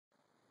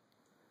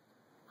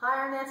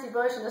Hi, I'm Nancy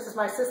Bush, and this is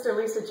my sister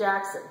Lisa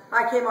Jackson.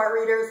 Hi, K-mart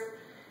readers.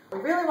 We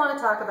really want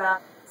to talk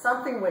about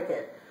Something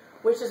Wicked,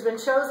 which has been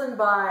chosen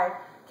by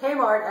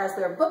Kmart as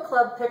their book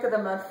club pick of the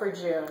month for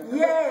June.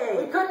 Yay!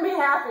 We couldn't be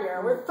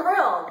happier. We're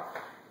thrilled.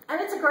 And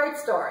it's a great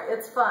story.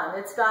 It's fun.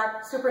 It's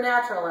got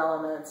supernatural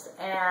elements,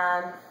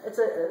 and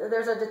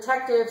there's a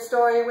detective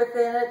story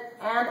within it,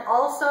 and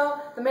also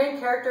the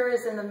main character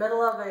is in the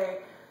middle of a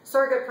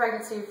surrogate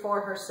pregnancy for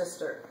her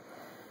sister.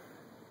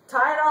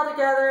 Tie it all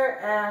together,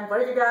 and what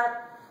have you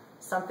got?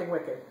 Something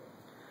Wicked.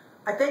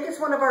 I think it's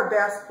one of our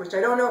best, which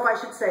I don't know if I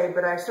should say,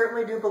 but I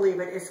certainly do believe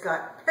it. It's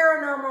got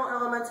paranormal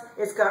elements,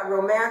 it's got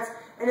romance,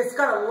 and it's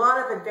got a lot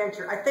of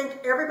adventure. I think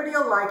everybody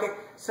will like it,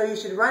 so you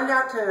should run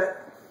out to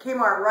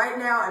Kmart right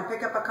now and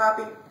pick up a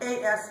copy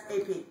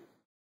ASAP.